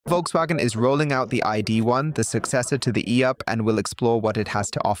Volkswagen is rolling out the ID.1, the successor to the e-up, and will explore what it has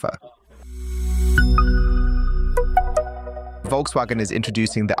to offer. Volkswagen is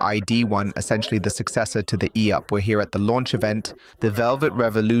introducing the ID.1, essentially the successor to the e-up. We're here at the launch event. The Velvet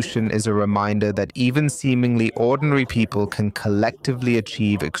Revolution is a reminder that even seemingly ordinary people can collectively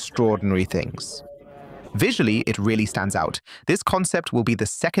achieve extraordinary things. Visually, it really stands out. This concept will be the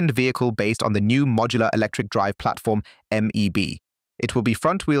second vehicle based on the new modular electric drive platform, MEB. It will be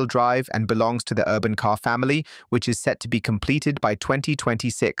front-wheel drive and belongs to the urban car family, which is set to be completed by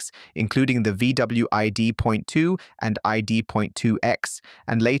 2026, including the VW ID.2 and ID.2X,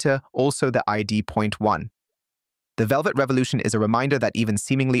 and later also the ID.1. The Velvet Revolution is a reminder that even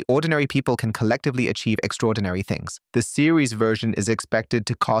seemingly ordinary people can collectively achieve extraordinary things. The series version is expected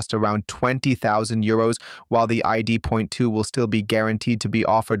to cost around €20,000, while the ID.2 will still be guaranteed to be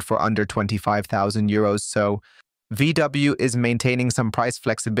offered for under €25,000, so VW is maintaining some price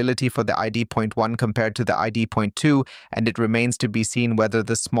flexibility for the ID.1 compared to the ID.2, and it remains to be seen whether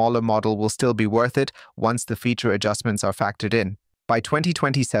the smaller model will still be worth it once the feature adjustments are factored in. By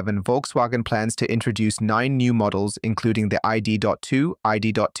 2027, Volkswagen plans to introduce 9 new models, including the ID.2,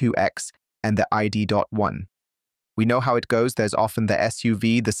 ID.2X, and the ID.1. We know how it goes. There's often the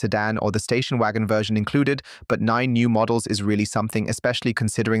SUV, the sedan, or the station wagon version included, but 9 new models is really something, especially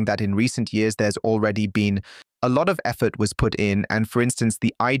considering that in recent years there's already been a lot of effort was put in, and for instance,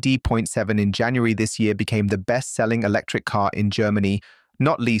 the ID.7 in January this year became the best-selling electric car in Germany,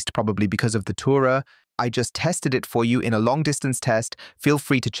 not least probably because of the Tourer. I just tested it for you in a long-distance test. Feel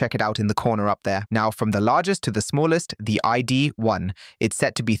free to check it out in the corner up there. Now, from the largest to the smallest, the ID.1. It's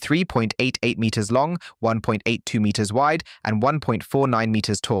set to be 3.88 meters long, 1.82 meters wide, and 1.49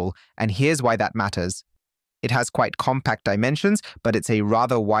 meters tall. And here's why that matters. It has quite compact dimensions, but it's a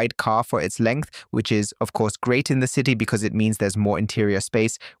rather wide car for its length, which is, of course, great in the city because it means there's more interior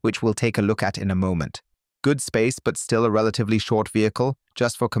space, which we'll take a look at in a moment. Good space, but still a relatively short vehicle.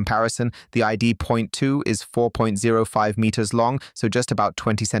 Just for comparison, the ID.2 is 4.05 meters long, so just about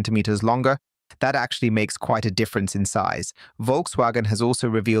 20 centimeters longer. That actually makes quite a difference in size. Volkswagen has also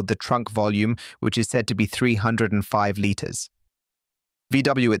revealed the trunk volume, which is said to be 305 liters.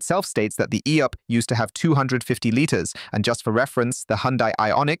 VW itself states that the e-up used to have 250 liters, and just for reference, the Hyundai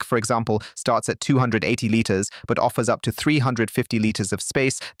Ioniq, for example, starts at 280 liters, but offers up to 350 liters of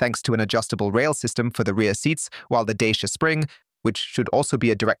space thanks to an adjustable rail system for the rear seats, while the Dacia Spring, which should also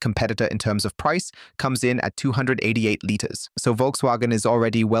be a direct competitor in terms of price, comes in at 288 liters. So Volkswagen is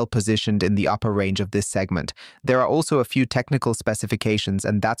already well positioned in the upper range of this segment. There are also a few technical specifications,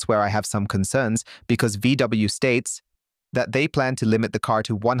 and that's where I have some concerns, because VW states that they plan to limit the car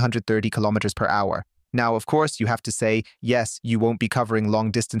to 130 kilometers per hour. Now, of course, you have to say, yes, you won't be covering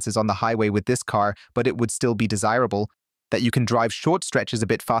long distances on the highway with this car, but it would still be desirable that you can drive short stretches a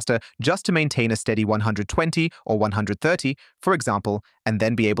bit faster just to maintain a steady 120 or 130, for example, and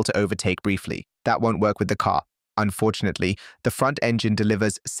then be able to overtake briefly. That won't work with the car. Unfortunately, the front engine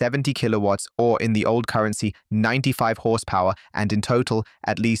delivers 70 kilowatts, or in the old currency, 95 horsepower, and in total,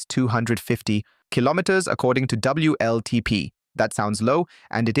 at least 250 kilometers according to WLTP. That sounds low,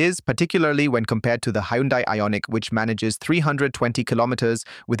 and it is, particularly when compared to the Hyundai Ioniq, which manages 320 kilometers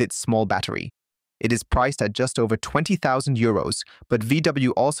with its small battery. It is priced at just over €20,000, but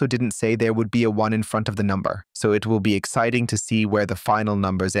VW also didn't say there would be a 1 in front of the number, so it will be exciting to see where the final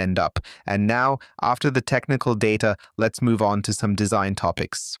numbers end up. And now, after the technical data, let's move on to some design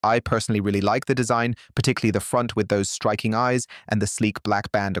topics. I personally really like the design, particularly the front with those striking eyes and the sleek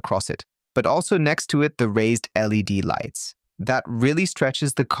black band across it. But also next to it, the raised LED lights. That really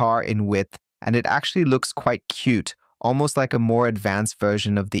stretches the car in width, and it actually looks quite cute, almost like a more advanced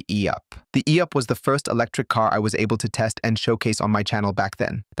version of the e-up. The e-up was the first electric car I was able to test and showcase on my channel back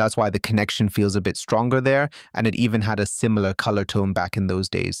then. That's why the connection feels a bit stronger there, and it even had a similar color tone back in those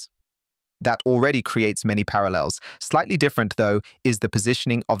days. That already creates many parallels. Slightly different, though, is the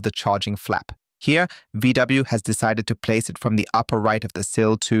positioning of the charging flap. Here, VW has decided to place it from the upper right of the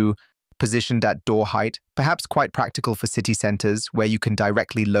sill to positioned at door height, perhaps quite practical for city centers where you can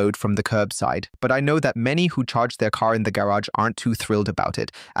directly load from the curbside. But I know that many who charge their car in the garage aren't too thrilled about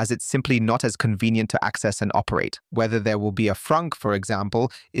it, as it's simply not as convenient to access and operate. Whether there will be a frunk, for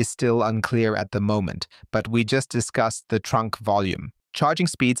example, is still unclear at the moment, but we just discussed the trunk volume. Charging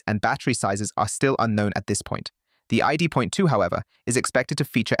speeds and battery sizes are still unknown at this point. The ID.2, however, is expected to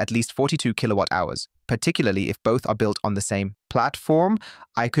feature at least 42 kilowatt hours, particularly if both are built on the same platform.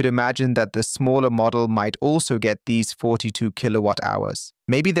 I could imagine that the smaller model might also get these 42 kilowatt hours.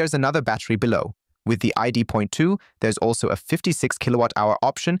 Maybe there's another battery below. With the ID.2, there's also a 56 kilowatt hour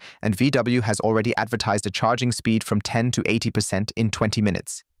option, and VW has already advertised a charging speed from 10 to 80% in 20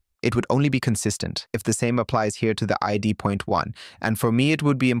 minutes. It would only be consistent if the same applies here to the ID.1. And for me, it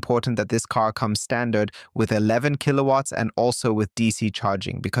would be important that this car comes standard with 11 kilowatts and also with DC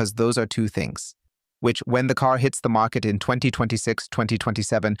charging, because those are two things which, when the car hits the market in 2026,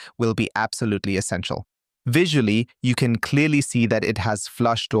 2027, will be absolutely essential. Visually, you can clearly see that it has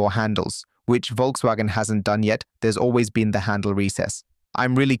flush door handles, which Volkswagen hasn't done yet. There's always been the handle recess.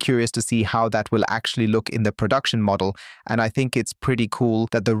 I'm really curious to see how that will actually look in the production model, and I think it's pretty cool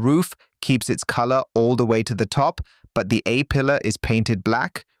that the roof keeps its color all the way to the top, but the A-pillar is painted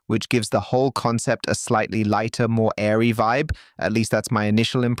black, which gives the whole concept a slightly lighter, more airy vibe. At least that's my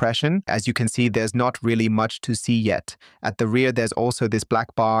initial impression. As you can see, there's not really much to see yet. At the rear, there's also this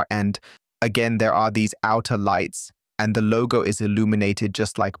black bar, and again, there are these outer lights, and the logo is illuminated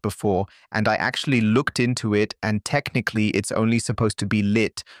just like before. And I actually looked into it, and technically it's only supposed to be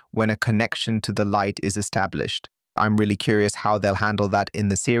lit when a connection to the light is established. I'm really curious how they'll handle that in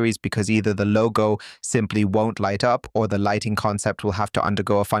the series, because either the logo simply won't light up or the lighting concept will have to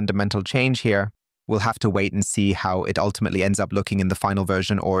undergo a fundamental change here. We'll have to wait and see how it ultimately ends up looking in the final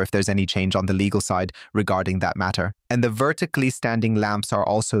version, or if there's any change on the legal side regarding that matter. And the vertically standing lamps are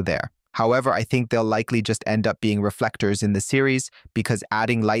also there. However, I think they'll likely just end up being reflectors in the series, because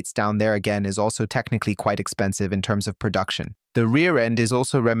adding lights down there again is also technically quite expensive in terms of production. The rear end is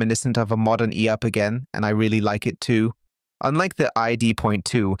also reminiscent of a modern e-up again, and I really like it too. Unlike the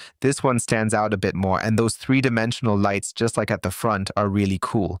ID.2, this one stands out a bit more, and those three-dimensional lights, just like at the front, are really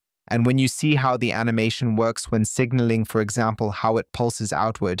cool. And when you see how the animation works when signaling, for example, how it pulses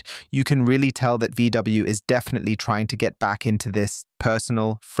outward, you can really tell that VW is definitely trying to get back into this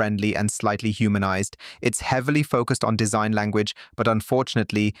personal, friendly, and slightly humanized. It's heavily focused on design language, but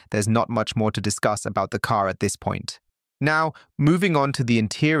unfortunately, there's not much more to discuss about the car at this point. Now, moving on to the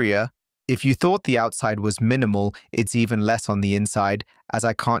interior, if you thought the outside was minimal, it's even less on the inside, as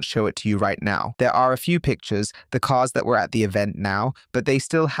I can't show it to you right now. There are a few pictures, the cars that were at the event now, but they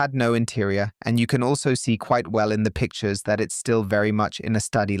still had no interior, and you can also see quite well in the pictures that it's still very much in a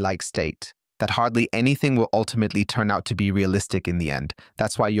study-like state, that hardly anything will ultimately turn out to be realistic in the end.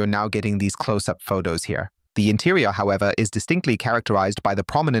 That's why you're now getting these close-up photos here. The interior, however, is distinctly characterized by the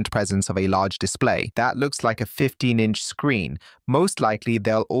prominent presence of a large display. That looks like a 15-inch screen. Most likely,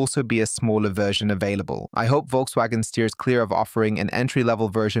 there'll also be a smaller version available. I hope Volkswagen steers clear of offering an entry-level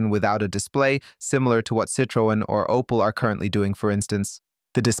version without a display, similar to what Citroën or Opel are currently doing, for instance.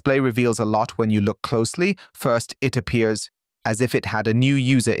 The display reveals a lot when you look closely. First, it appears as if it had a new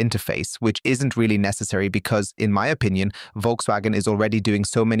user interface, which isn't really necessary because, in my opinion, Volkswagen is already doing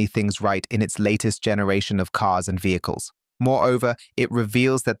so many things right in its latest generation of cars and vehicles. Moreover, it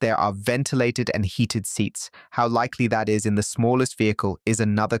reveals that there are ventilated and heated seats. How likely that is in the smallest vehicle is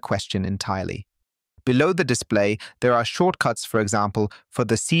another question entirely. Below the display, there are shortcuts, for example, for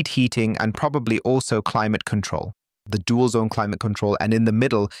the seat heating and probably also climate control, the dual-zone climate control, and in the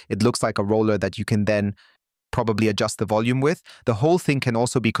middle, it looks like a roller that you can then probably adjust the volume with. The whole thing can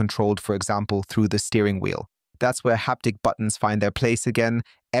also be controlled, for example, through the steering wheel. That's where haptic buttons find their place again,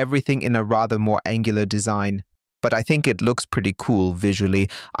 everything in a rather more angular design. But I think it looks pretty cool visually.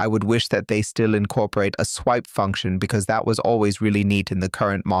 I would wish that they still incorporate a swipe function, because that was always really neat in the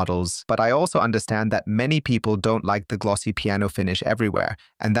current models. But I also understand that many people don't like the glossy piano finish everywhere,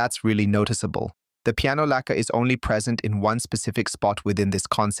 and that's really noticeable. The piano lacquer is only present in one specific spot within this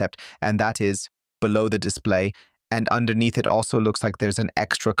concept, and that is below the display, and underneath it also looks like there's an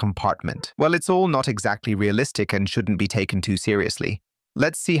extra compartment. Well, it's all not exactly realistic and shouldn't be taken too seriously.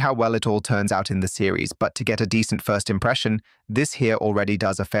 Let's see how well it all turns out in the series, but to get a decent first impression, this here already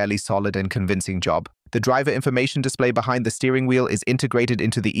does a fairly solid and convincing job. The driver information display behind the steering wheel is integrated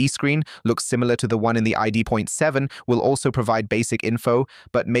into the e-screen, looks similar to the one in the ID.7, will also provide basic info,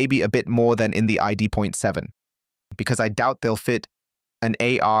 but maybe a bit more than in the ID.7, because I doubt they'll fit an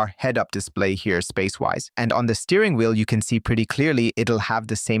AR head-up display here space-wise. And on the steering wheel, you can see pretty clearly it'll have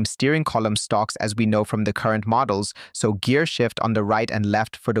the same steering column stalks as we know from the current models, so gear shift on the right and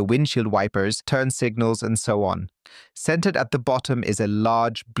left for the windshield wipers, turn signals, and so on. Centered at the bottom is a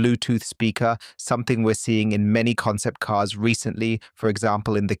large Bluetooth speaker, something we're seeing in many concept cars recently, for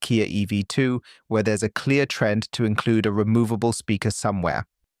example in the Kia EV2, where there's a clear trend to include a removable speaker somewhere.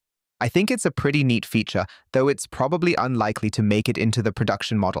 I think it's a pretty neat feature, though it's probably unlikely to make it into the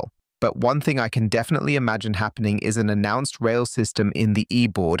production model. But one thing I can definitely imagine happening is an announced rail system in the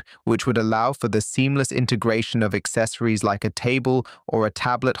e-board, which would allow for the seamless integration of accessories like a table or a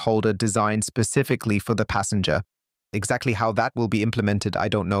tablet holder designed specifically for the passenger. Exactly how that will be implemented, I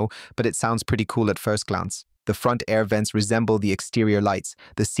don't know, but it sounds pretty cool at first glance. The front air vents resemble the exterior lights.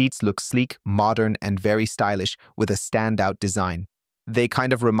 The seats look sleek, modern, and very stylish, with a standout design. They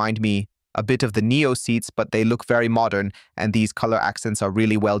kind of remind me a bit of the Neo seats, but they look very modern, and these color accents are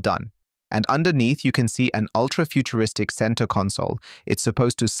really well done. And underneath, you can see an ultra-futuristic center console. It's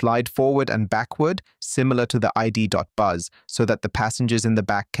supposed to slide forward and backward, similar to the ID.Buzz, so that the passengers in the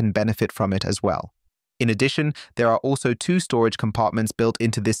back can benefit from it as well. In addition, there are also 2 storage compartments built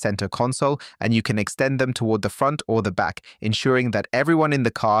into this center console, and you can extend them toward the front or the back, ensuring that everyone in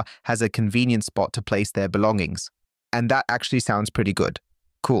the car has a convenient spot to place their belongings. And that actually sounds pretty good.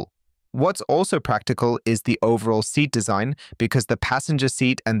 Cool. What's also practical is the overall seat design, because the passenger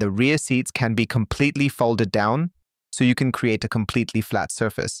seat and the rear seats can be completely folded down, so you can create a completely flat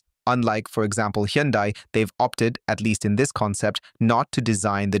surface. Unlike, for example, Hyundai, they've opted, at least in this concept, not to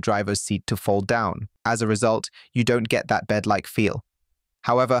design the driver's seat to fold down. As a result, you don't get that bed-like feel.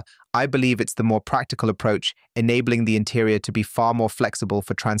 However, I believe it's the more practical approach, enabling the interior to be far more flexible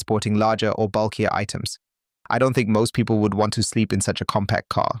for transporting larger or bulkier items. I don't think most people would want to sleep in such a compact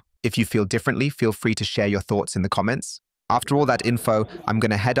car. If you feel differently, feel free to share your thoughts in the comments. After all that info, I'm going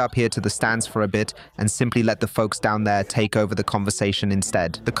to head up here to the stands for a bit and simply let the folks down there take over the conversation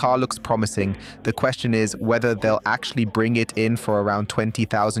instead. The car looks promising. The question is whether they'll actually bring it in for around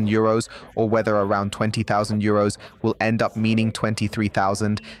 20,000 euros, or whether around 20,000 euros will end up meaning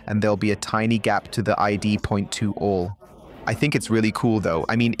 23,000 and there'll be a tiny gap to the ID.2 all. I think it's really cool though.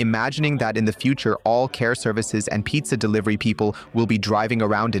 I mean, imagining that in the future, all care services and pizza delivery people will be driving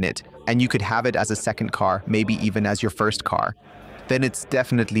around in it, and you could have it as a second car, maybe even as your first car. Then it's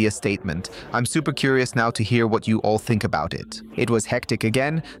definitely a statement. I'm super curious now to hear what you all think about it. It was hectic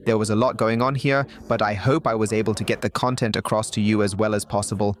again, there was a lot going on here, but I hope I was able to get the content across to you as well as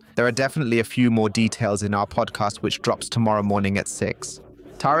possible. There are definitely a few more details in our podcast which drops tomorrow morning at 6.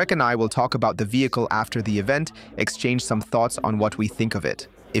 Tarek and I will talk about the vehicle after the event, exchange some thoughts on what we think of it.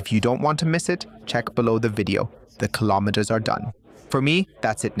 If you don't want to miss it, check below the video. The kilometers are done. For me,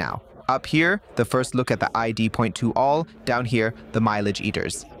 that's it now. Up here, the first look at the ID.2 all, down here, the mileage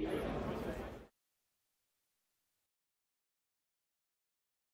eaters.